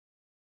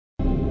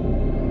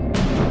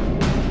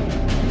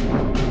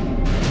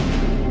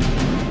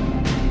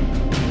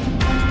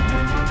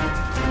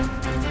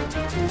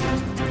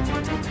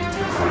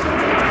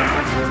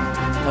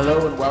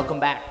welcome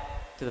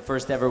back to the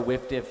first ever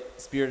WIFDIF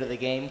Spirit of the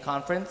Game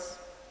conference.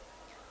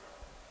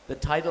 The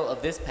title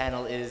of this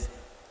panel is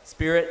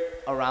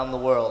Spirit Around the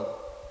World.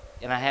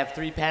 And I have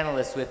three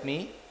panelists with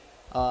me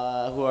who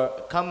are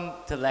come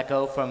to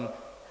Lecco from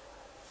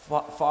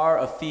far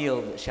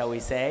afield, shall we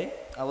say.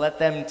 I'll let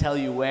them tell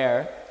you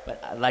where,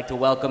 but I'd like to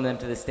welcome them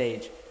to the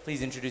stage.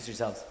 Please introduce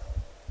yourselves.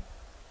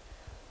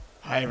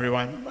 Hi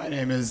everyone, my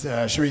name is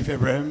Sharif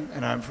Ibrahim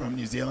and I'm from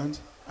New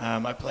Zealand.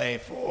 I play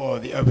for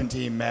the Open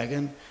Team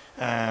Magan.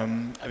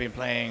 I've been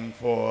playing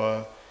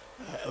for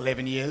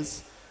 11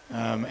 years.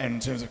 And in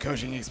terms of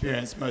coaching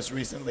experience, most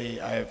recently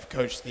I've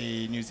coached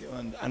the New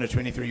Zealand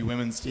Under-23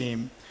 women's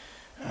team.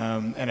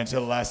 And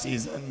until last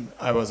season,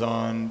 I was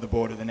on the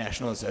board of the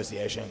National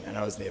Association and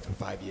I was there for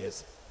 5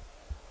 years.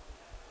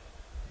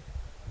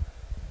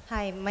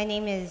 Hi, my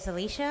name is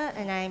Alicia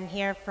and I'm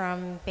here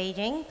from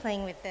Beijing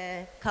playing with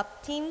the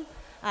Cup team.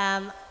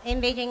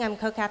 In Beijing, I'm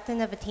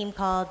co-captain of a team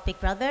called Big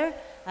Brother.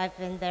 I've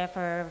been there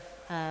for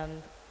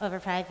over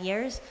 5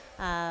 years,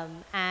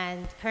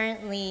 and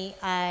currently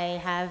I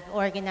have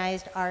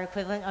organized our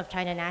equivalent of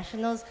China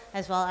Nationals.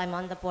 As well, I'm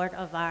on the board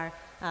of our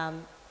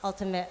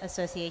Ultimate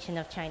Association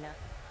of China.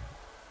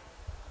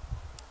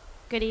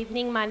 Good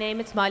evening, my name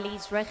is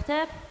Marlies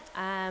Richter.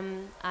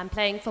 I'm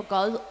playing for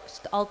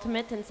Ghost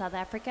Ultimate in South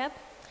Africa.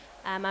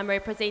 I'm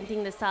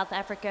representing the South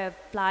Africa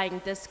Flying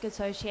Disc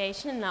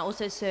Association, and I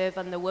also serve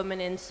on the Women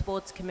in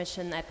Sports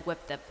Commission at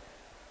WIFDIF.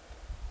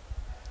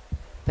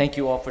 Thank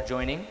you all for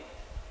joining.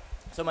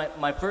 So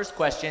my first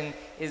question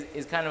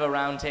is kind of a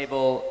round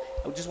table.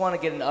 I just want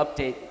to get an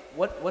update.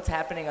 What's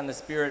happening on the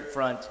spirit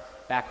front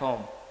back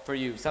home for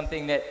you?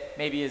 Something that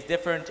maybe is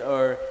different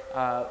or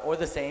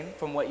the same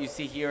from what you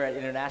see here at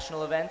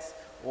international events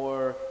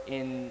or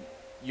in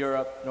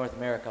Europe, North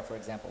America, for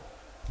example?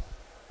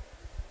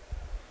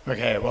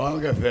 Okay, well, I'll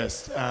go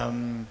first.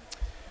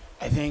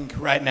 I think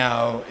right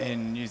now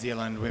in New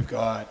Zealand, we've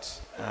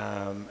got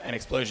an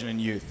explosion in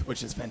youth,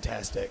 which is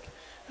fantastic.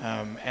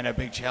 And a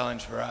big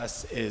challenge for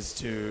us is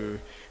to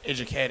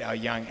educate our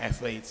young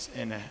athletes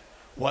in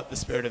what the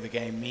spirit of the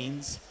game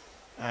means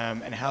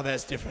and how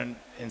that's different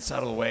in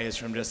subtle ways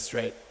from just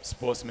straight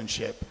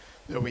sportsmanship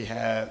that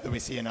we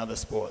see in other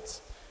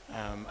sports.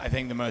 I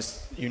think the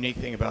most unique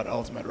thing about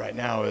Ultimate right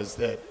now is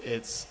that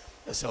it's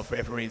a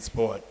self-refereed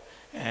sport,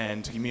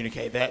 and to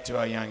communicate that to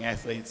our young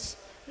athletes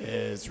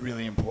is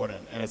really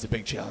important, and it's a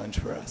big challenge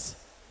for us.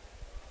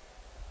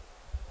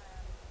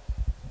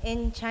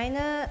 In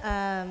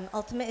China,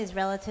 Ultimate is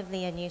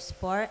relatively a new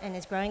sport and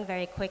is growing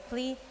very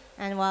quickly.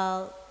 And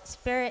while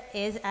spirit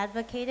is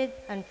advocated,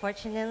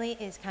 unfortunately,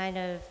 it's kind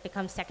of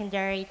become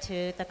secondary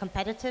to the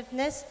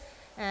competitiveness.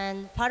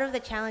 And part of the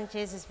challenge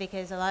is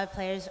because a lot of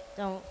players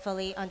don't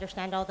fully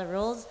understand all the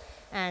rules,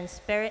 and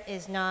spirit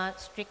is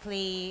not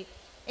strictly,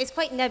 it's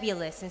quite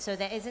nebulous, and so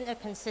there isn't a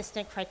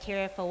consistent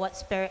criteria for what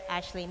spirit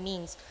actually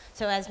means.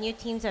 So as new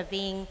teams are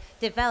being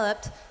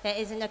developed, there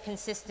isn't a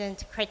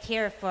consistent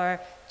criteria for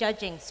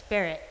judging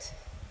spirit.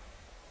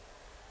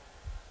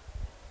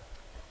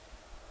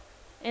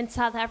 In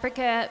South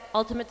Africa,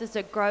 Ultimate is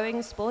a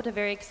growing sport, a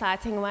very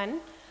exciting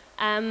one.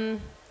 And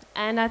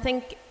I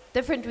think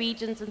different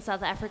regions in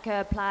South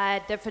Africa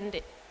apply different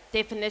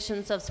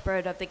definitions of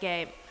spirit of the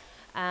game.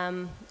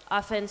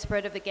 Often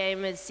spirit of the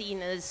game is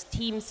seen as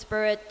team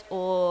spirit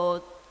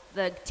or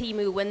the team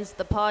who wins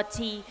the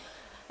party.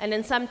 And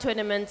in some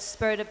tournaments,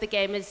 spirit of the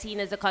game is seen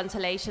as a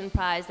consolation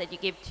prize that you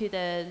give to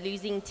the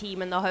losing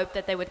team in the hope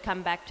that they would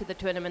come back to the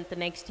tournament the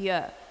next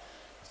year.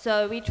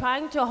 So we're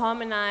trying to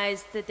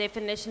harmonize the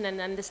definition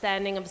and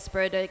understanding of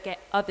spirit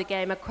of the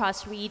game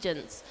across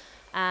regions,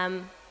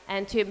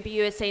 and to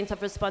imbue a sense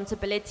of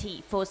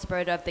responsibility for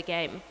spirit of the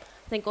game.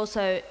 I think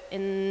also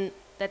in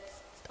that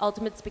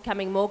Ultimate's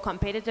becoming more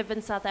competitive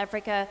in South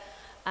Africa.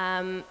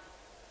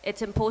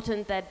 It's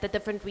important that the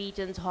different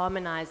regions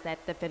harmonize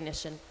that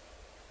definition.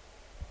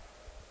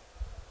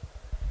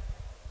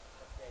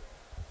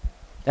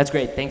 That's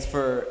great. Thanks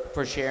for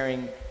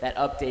sharing that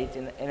update.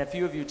 And a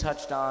few of you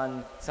touched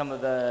on some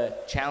of the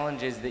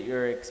challenges that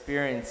you're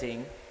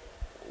experiencing.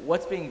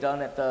 What's being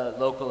done at the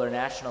local or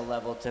national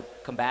level to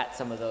combat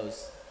some of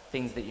those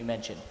things that you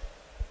mentioned?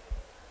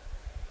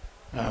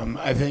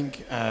 I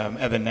think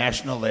at the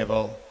national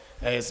level,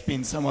 it's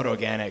been somewhat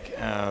organic,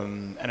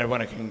 and I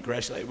want to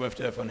congratulate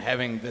WIFDIF on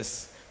having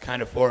this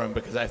kind of forum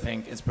because I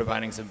think it's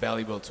providing some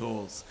valuable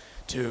tools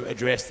to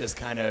address this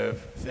kind of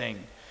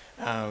thing.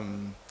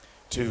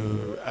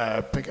 To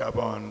pick up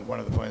on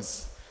one of the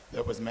points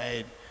that was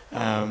made,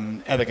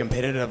 at the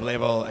competitive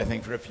level, I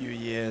think for a few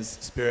years,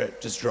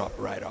 spirit just dropped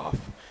right off.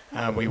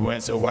 We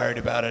weren't so worried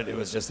about it. It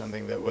was just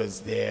something that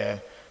was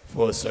there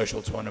for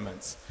social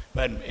tournaments.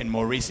 But in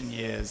more recent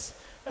years,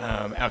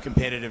 our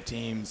competitive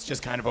teams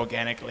just kind of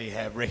organically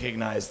have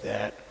recognized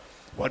that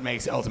what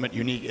makes Ultimate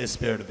unique is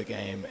spirit of the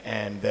game,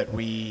 and that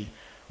we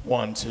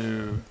want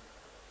to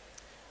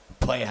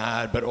play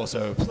hard but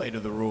also play to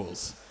the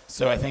rules.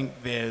 So I think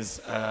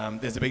there's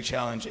a big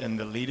challenge in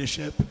the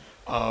leadership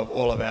of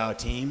all of our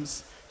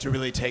teams to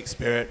really take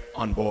spirit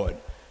on board.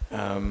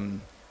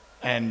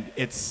 And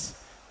it's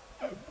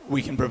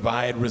we can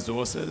provide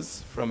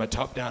resources from a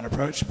top-down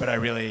approach, but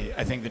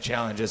I think the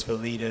challenge is for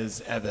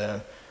leaders at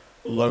the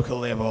local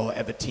level,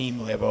 at the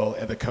team level,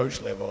 at the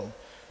coach level,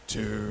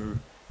 to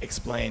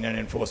explain and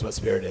enforce what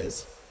spirit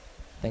is.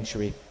 Thanks,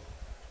 Sharif.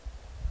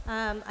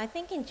 I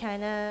think in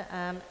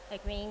China,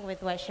 agreeing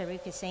with what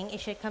Sharif is saying, it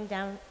should come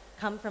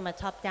from a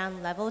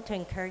top-down level to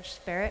encourage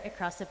spirit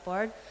across the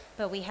board,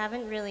 but we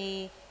haven't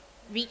really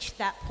reached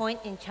that point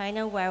in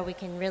China where we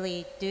can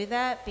really do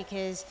that,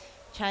 because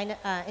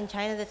in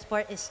China the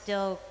sport is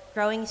still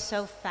growing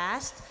so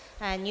fast,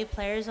 and new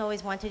players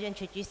always want to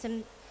introduce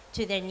them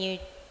to their new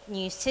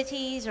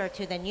cities or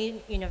to the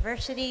new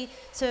university.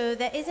 So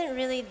there isn't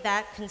really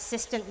that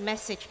consistent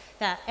message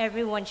that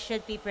everyone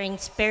should be bringing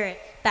spirit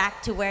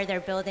back to where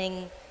they're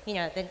building,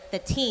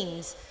 the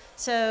teams.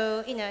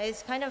 So,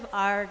 it's kind of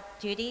our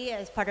duty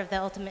as part of the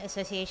Ultimate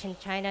Association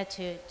China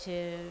to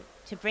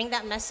bring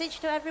that message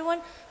to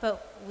everyone,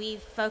 but we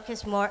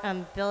focus more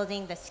on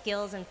building the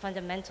skills and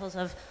fundamentals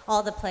of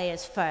all the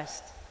players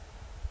first.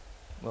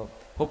 Well,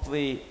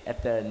 hopefully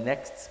at the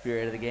next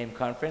Spirit of the Game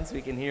conference,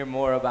 we can hear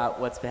more about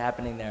what's been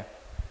happening there.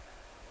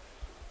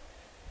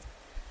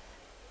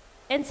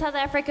 In South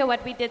Africa,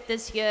 what we did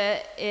this year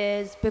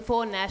is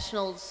before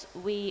Nationals,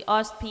 we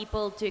asked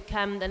people to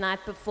come the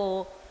night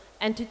before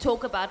and to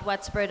talk about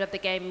what Spirit of the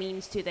Game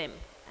means to them.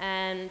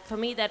 And for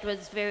me, that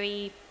was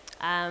a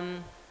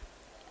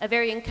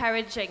very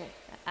encouraging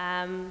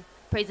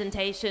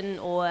presentation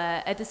or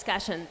a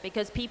discussion,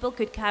 because people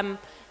could come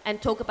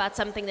and talk about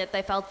something that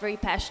they felt very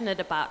passionate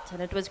about.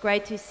 And it was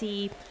great to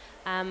see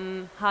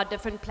how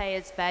different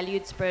players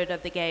valued Spirit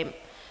of the Game.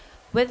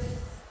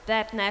 With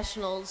that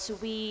Nationals,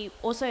 we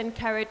also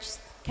encouraged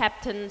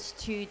captains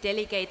to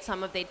delegate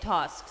some of their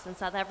tasks. In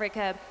South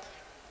Africa,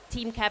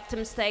 team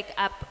captains take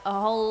up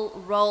a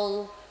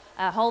whole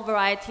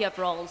variety of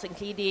roles,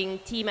 including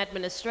team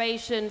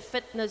administration,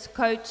 fitness,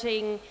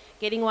 coaching,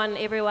 getting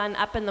everyone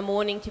up in the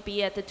morning to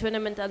be at the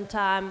tournament on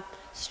time,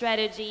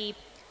 strategy,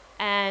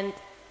 and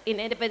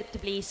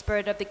inevitably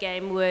Spirit of the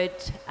Game would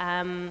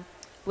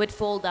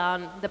fall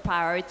down the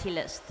priority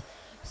list.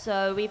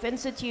 So we've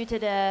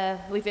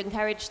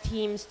encouraged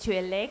teams to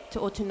elect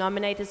or to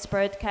nominate a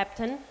Spirit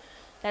captain.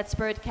 That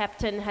Spirit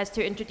captain has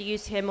to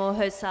introduce him or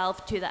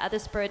herself to the other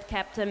Spirit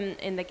captain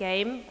in the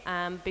game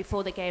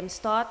before the game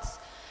starts,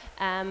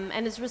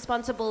 and is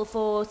responsible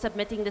for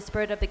submitting the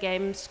Spirit of the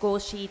Game score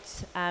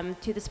sheets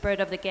to the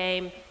Spirit of the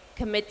Game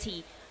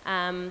committee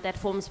that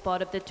forms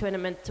part of the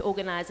tournament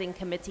organizing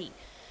committee.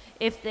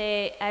 If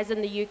as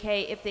in the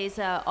UK, if there's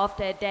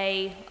after a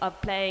day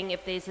of playing,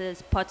 if there's a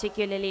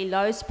particularly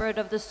low Spirit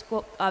of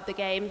the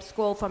Game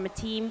score from a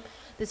team,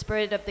 the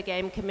Spirit of the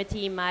Game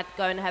committee might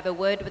go and have a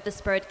word with the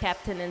Spirit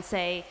captain and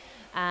say,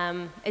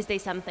 is there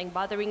something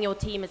bothering your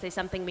team? Is there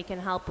something we can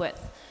help with?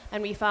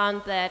 And we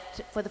found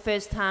that for the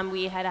first time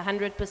we had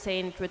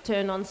 100%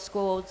 return on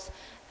scores,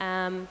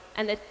 and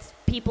that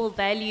people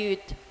valued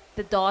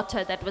the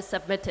data that was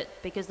submitted,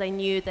 because they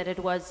knew that it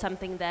was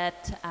something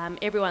that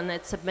everyone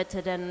that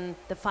submitted, and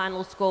the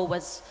final score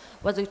was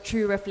a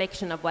true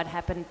reflection of what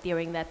happened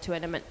during that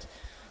tournament.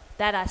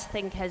 That, I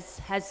think,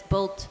 has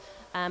built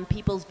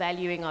people's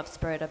valuing of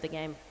Spirit of the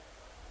Game.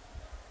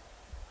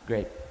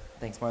 Great.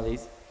 Thanks,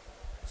 Marlies.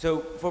 So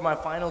for my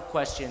final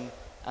question,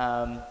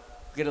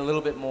 get a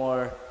little bit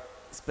more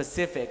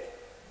specific,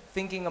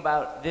 thinking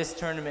about this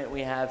tournament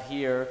we have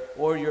here,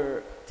 or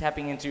you're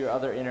tapping into your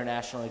other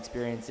international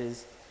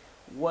experiences,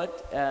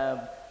 what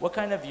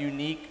kind of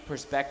unique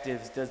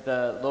perspectives does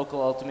the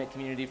local ultimate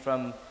community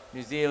from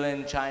New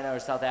Zealand, China, or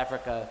South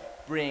Africa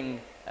bring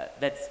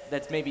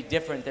that's maybe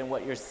different than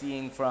what you're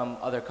seeing from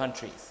other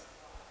countries?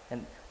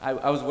 And I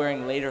was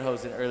wearing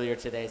lederhosen earlier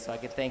today, so I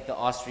could thank the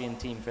Austrian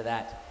team for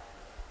that.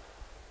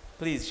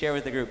 Please share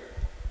with the group.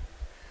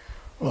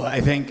 Well, I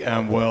think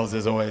Worlds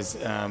is always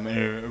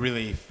a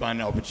really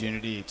fun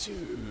opportunity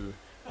to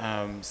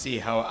see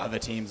how other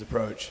teams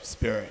approach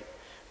Spirit.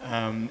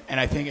 And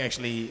I think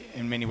actually,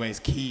 in many ways,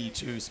 key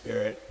to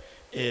Spirit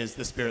is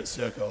the Spirit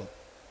Circle.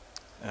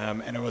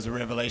 And it was a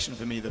revelation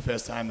for me the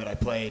first time that I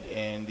played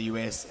in the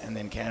US and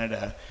then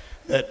Canada,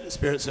 that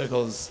Spirit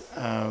Circles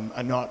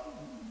are not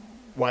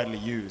widely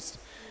used.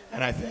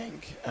 And I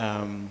think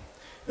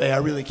they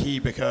are really key,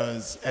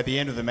 because at the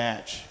end of the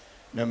match,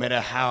 no matter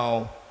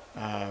how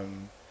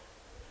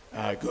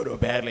good or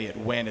badly it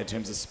went in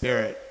terms of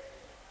spirit,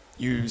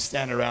 you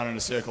stand around in a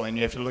circle and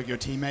you have to look your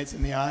teammates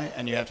in the eye,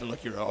 and you have to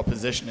look your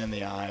opposition in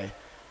the eye,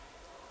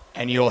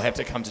 and you all have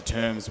to come to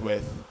terms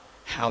with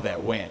how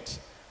that went.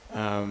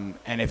 And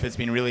if it's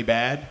been really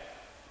bad,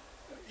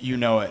 you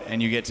know it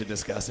and you get to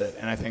discuss it.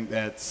 And I think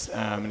that's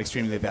an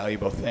extremely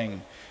valuable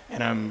thing.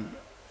 And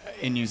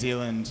in New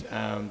Zealand,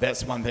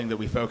 that's one thing that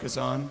we focus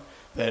on,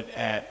 that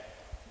at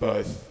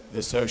both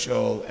the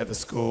social, at the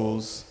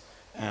schools,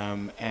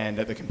 and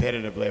at the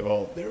competitive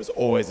level, there is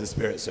always a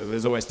spirit circle.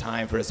 There's always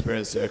time for a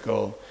spirit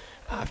circle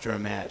after a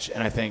match.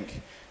 And I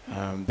think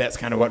that's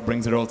kind of what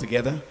brings it all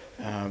together.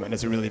 And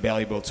it's a really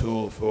valuable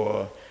tool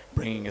for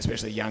bringing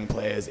especially young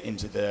players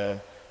into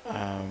the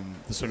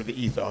sort of the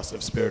ethos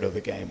of Spirit of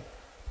the Game.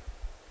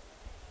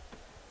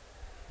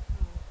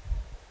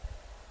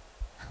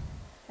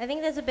 I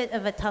think that's a bit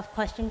of a tough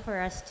question for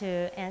us to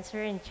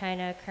answer in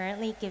China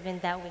currently, given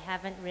that we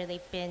haven't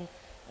really been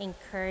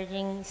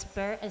encouraging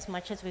spirit as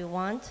much as we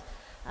want.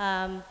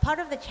 Part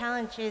of the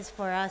challenge is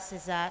for us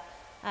is that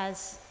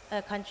as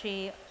a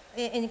country,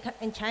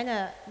 in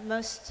China,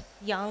 most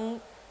young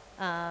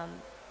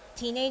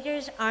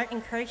teenagers aren't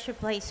encouraged to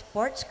play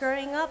sports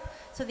growing up,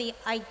 so the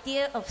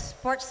idea of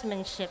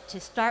sportsmanship to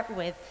start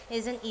with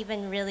isn't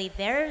even really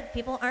there.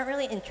 People aren't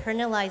really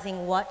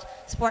internalizing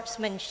what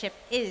sportsmanship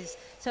is.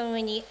 So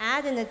when you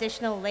add an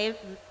additional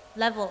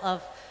level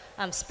of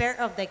spirit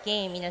of the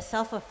game,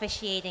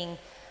 self-officiating,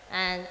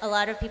 and a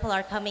lot of people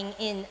are coming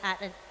in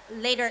at a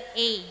later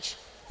age,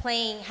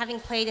 having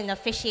played an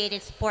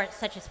officiated sport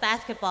such as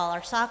basketball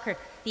or soccer,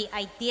 the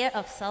idea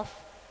of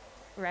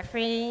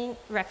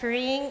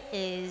refereeing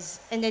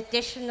is an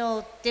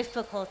additional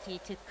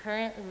difficulty to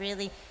currently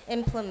really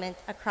implement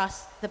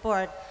across the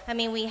board. I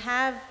mean, we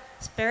have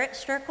spirit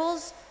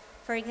circles,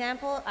 for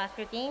example,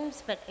 after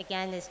games, but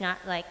again, it's not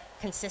like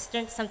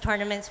consistent. Some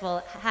tournaments will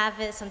have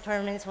it, some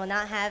tournaments will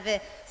not have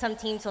it. Some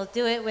teams will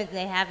do it when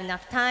they have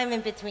enough time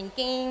in between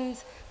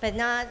games, but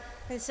not.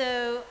 And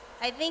so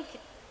I think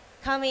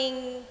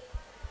coming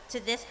to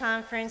this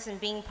conference and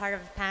being part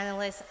of the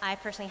panelists, I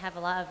personally have a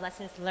lot of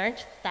lessons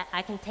learned that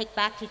I can take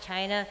back to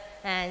China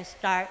and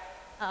start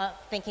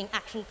thinking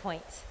action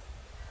points.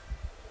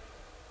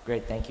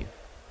 Great, thank you.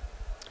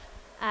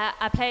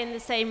 I play in the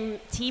same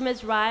team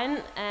as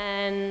Ryan,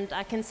 and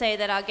I can say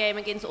that our game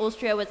against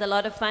Austria was a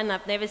lot of fun.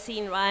 I've never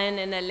seen Ryan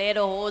in a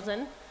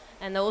lederhosen,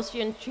 and the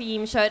Austrian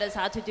team showed us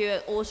how to do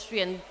an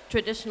Austrian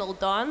traditional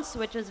dance,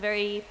 which was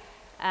very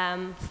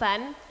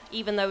fun,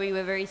 even though we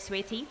were very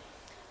sweaty.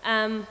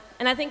 And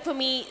I think for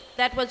me,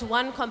 that was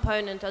one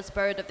component of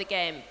spirit of the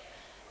game.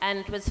 And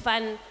it was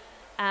fun.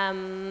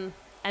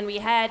 And we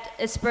had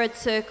a spirit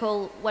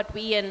circle, what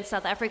we in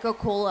South Africa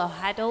call a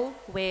huddle,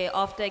 where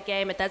after a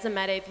game, it doesn't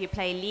matter if you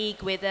play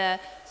league, whether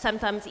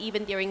sometimes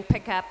even during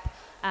pickup,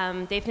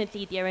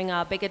 definitely during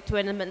our bigger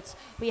tournaments,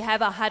 we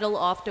have a huddle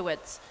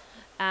afterwards.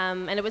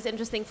 And it was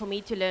interesting for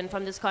me to learn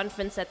from this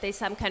conference that there's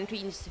some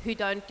countries who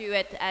don't do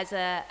it as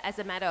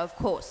a matter of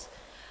course.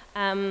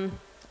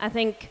 I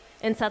think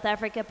in South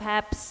Africa,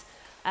 perhaps,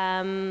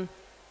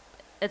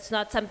 it's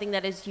not something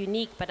that is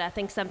unique, but I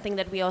think something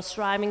that we are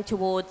striving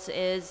towards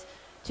is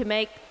to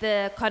make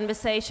the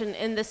conversation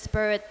in the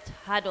spirit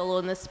huddle or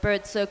in the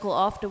spirit circle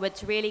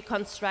afterwards really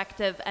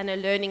constructive and a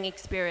learning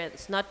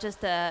experience, not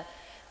just a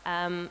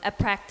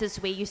practice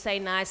where you say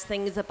nice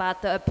things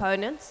about the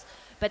opponents,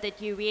 but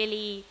that you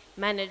really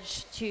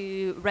manage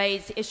to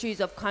raise issues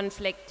of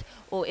conflict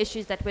or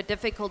issues that were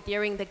difficult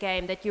during the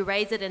game, that you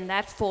raise it in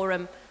that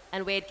forum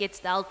and where it gets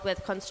dealt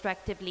with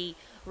constructively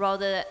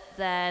rather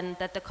than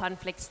that the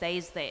conflict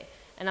stays there.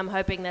 And I'm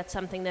hoping that's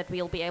something that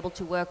we'll be able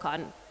to work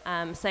on,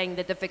 saying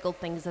the difficult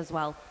things as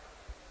well.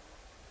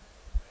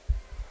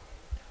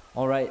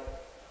 All right,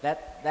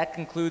 that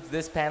concludes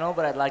this panel,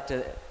 but I'd like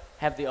to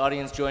have the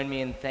audience join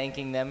me in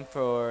thanking them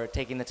for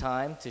taking the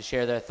time to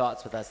share their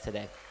thoughts with us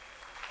today.